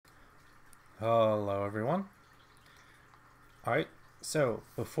Hello, everyone. All right, so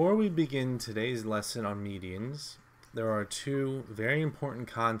before we begin today's lesson on medians, there are two very important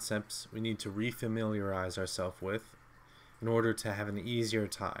concepts we need to refamiliarize ourselves with in order to have an easier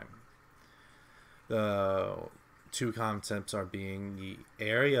time. The two concepts are being the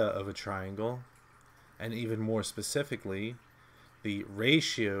area of a triangle, and even more specifically, the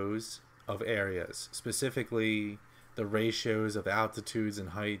ratios of areas, specifically the ratios of altitudes and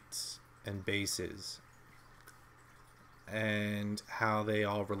heights and bases, and how they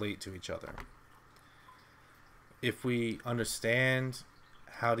all relate to each other. If we understand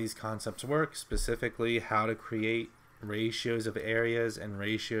how these concepts work, specifically how to create ratios of areas and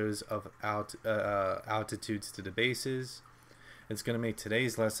ratios of altitudes to the bases, it's going to make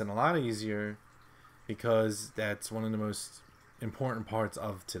today's lesson a lot easier because that's one of the most important parts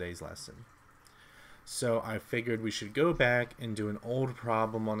of today's lesson. So I figured we should go back and do an old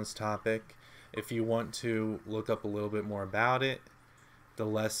problem on this topic. If you want to look up a little bit more about it, the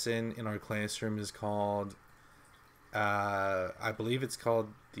lesson in our classroom is called, I believe it's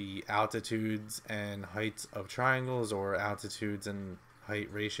called the altitudes and heights of triangles, or altitudes and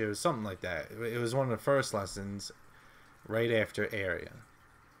height ratios, something like that. It was one of the first lessons right after area.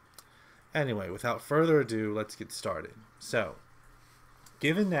 Anyway, without further ado, let's get started. So,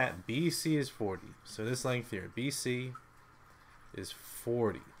 given that BC is 40, so this length here, BC is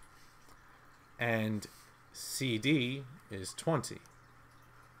 40, and CD is 20.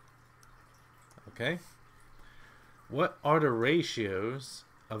 Okay? What are the ratios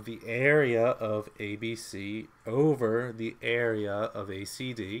of the area of ABC over the area of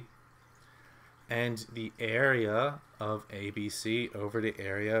ACD, and the area of ABC over the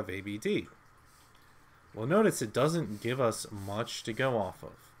area of ABD? Well, notice it doesn't give us much to go off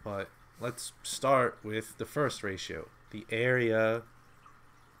of, but let's start with the first ratio, the area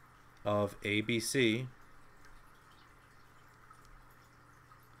of ABC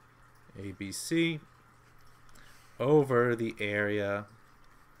over the area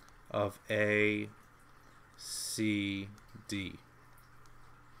of ACD.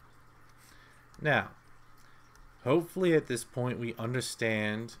 Now, hopefully at this point we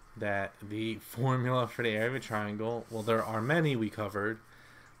understand that the formula for the area of a triangle, well, there are many we covered,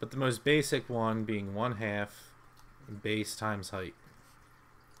 but the most basic one being 1/2 base times height.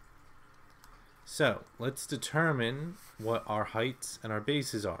 So, let's determine what our heights and our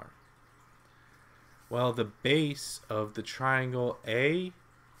bases are. Well, the base of the triangle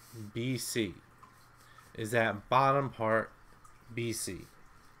ABC is that bottom part, BC.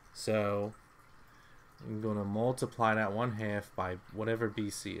 So, I'm going to multiply that 1/2 by whatever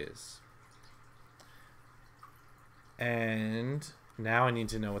BC is. And now I need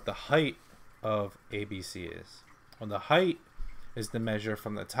to know what the height of ABC is. Well, the height is the measure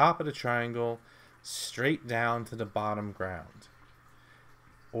from the top of the triangle straight down to the bottom ground,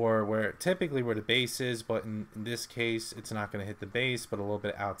 or typically where the base is, but in this case it's not going to hit the base but a little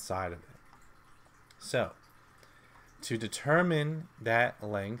bit outside of it. So to determine that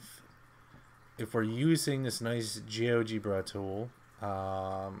length, if we're using this nice GeoGebra tool,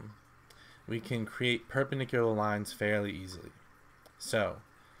 we can create perpendicular lines fairly easily. So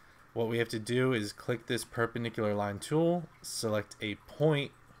what we have to do is click this perpendicular line tool, select a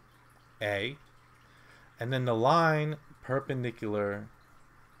point A, and then the line perpendicular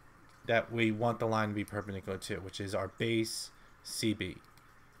that we want the line to be perpendicular to, which is our base CB.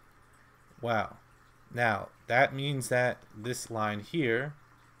 Wow. Now, that means that this line here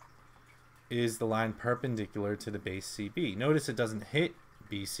is the line perpendicular to the base CB. Notice it doesn't hit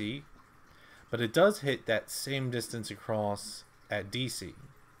BC, but it does hit that same distance across at DC.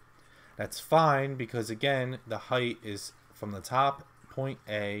 That's fine because, again, the height is from the top, point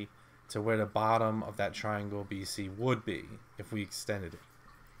A, to where the bottom of that triangle BC would be if we extended it.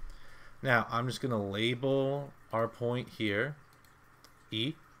 Now, I'm just going to label our point here,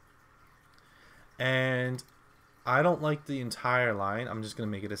 E. And I don't like the entire line. I'm just going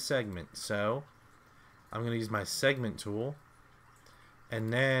to make it a segment. So I'm going to use my segment tool.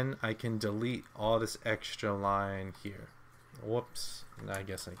 And then I can delete all this extra line here. Whoops. I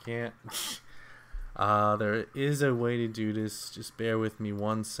guess I can't. There is a way to do this. Just bear with me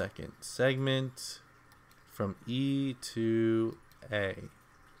 1 second. Segment from E to A.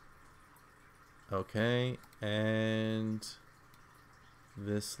 Okay. And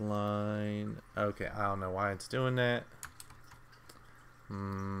this line. Okay. I don't know why it's doing that.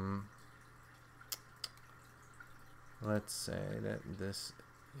 Let's say that this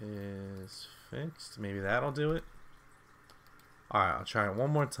is fixed. Maybe that'll do it. Alright, I'll try it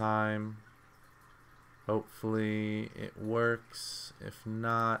one more time. Hopefully it works. If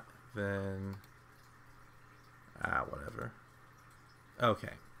not, then whatever.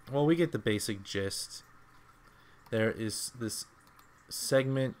 Okay, well, we get the basic gist. There is this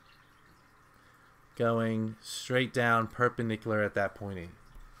segment going straight down perpendicular at that point E.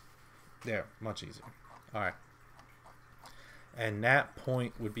 There, much easier. Alright. And that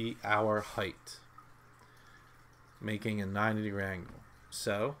point would be our height, making a 90-degree angle.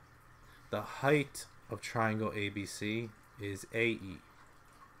 So, the height of triangle ABC is AE.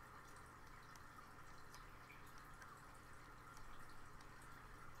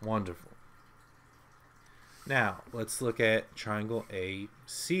 Wonderful. Now, let's look at triangle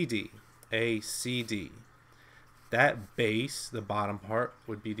ACD. ACD. That base, the bottom part,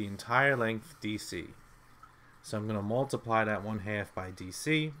 would be the entire length DC. So I'm going to multiply that 1/2 by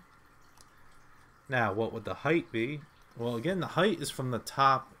DC. Now, what would the height be? Well, again, the height is from the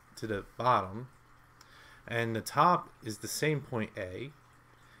top to the bottom. And the top is the same point A.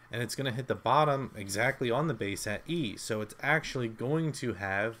 And it's going to hit the bottom exactly on the base at E. So it's actually going to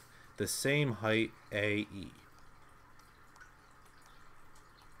have the same height AE.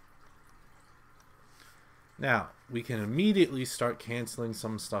 Now, we can immediately start canceling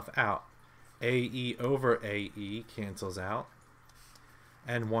some stuff out. AE over AE cancels out.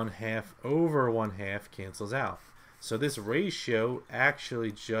 And 1/2 over 1/2 cancels out. So this ratio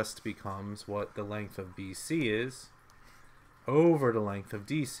actually just becomes what the length of BC is over the length of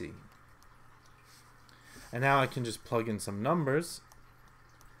DC. And now I can just plug in some numbers.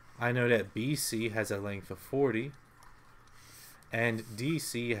 I know that BC has a length of 40 and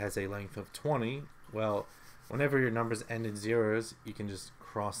DC has a length of 20. Well, whenever your numbers end in zeros, you can just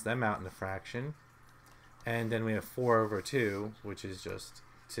cross them out in the fraction. And then we have 4 over 2, which is just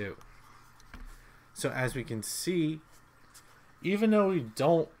 2. So as we can see, even though we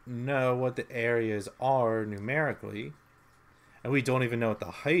don't know what the areas are numerically, and we don't even know what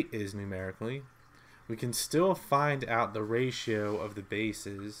the height is numerically, we can still find out the ratio of the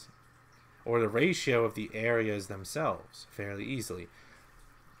bases, or the ratio of the areas themselves, fairly easily.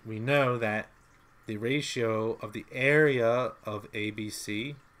 We know that the ratio of the area of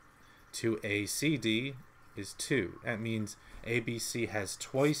ABC to ACD is 2. That means ABC has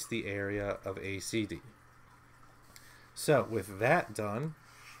twice the area of ACD. So with that done,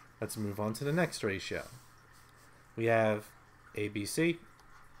 let's move on to the next ratio. We have ABC,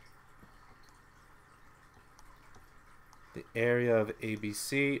 the area of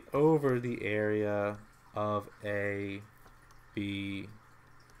ABC over the area of ABD.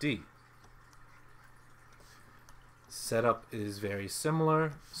 Setup is very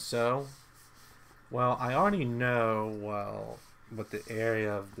similar. So, well, I already know, well, what the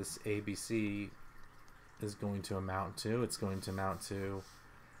area of this ABC is going to amount to. It's going to amount to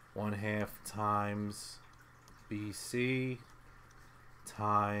 1/2 times BC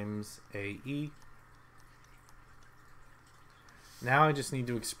times AE. Now I just need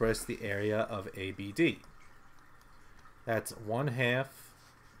to express the area of ABD. That's 1/2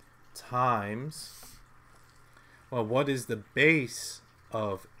 times, well, what is the base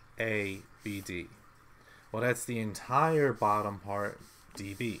of ABD? Well, that's the entire bottom part,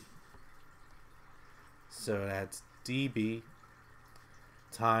 DB. So that's DB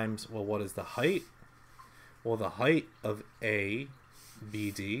times, well, what is the height? Well, the height of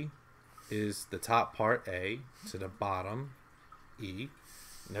ABD is the top part A to the bottom E.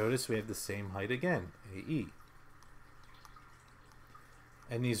 Notice we have the same height again, AE.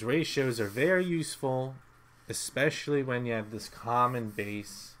 And these ratios are very useful, especially when you have this common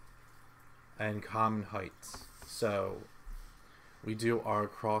base and common heights. So we do our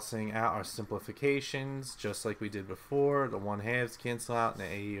crossing out, our simplifications, just like we did before. The 1/2 cancel out and the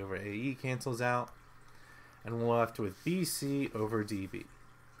AE over AE cancels out. And we're left with BC over DB.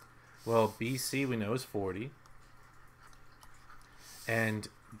 Well, BC we know is 40. And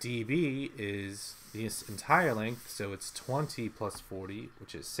DB is this entire length, so it's 20 plus 40,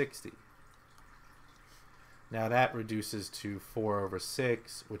 which is 60. Now that reduces to 4 over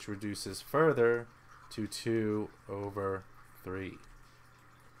 6, which reduces further to 2 over 3.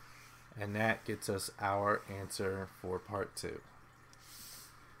 And that gets us our answer for part 2.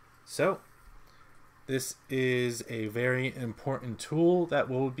 So, this is a very important tool that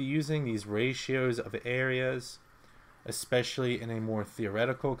we'll be using, these ratios of areas, especially in a more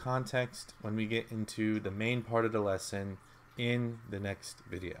theoretical context when we get into the main part of the lesson in the next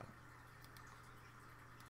video.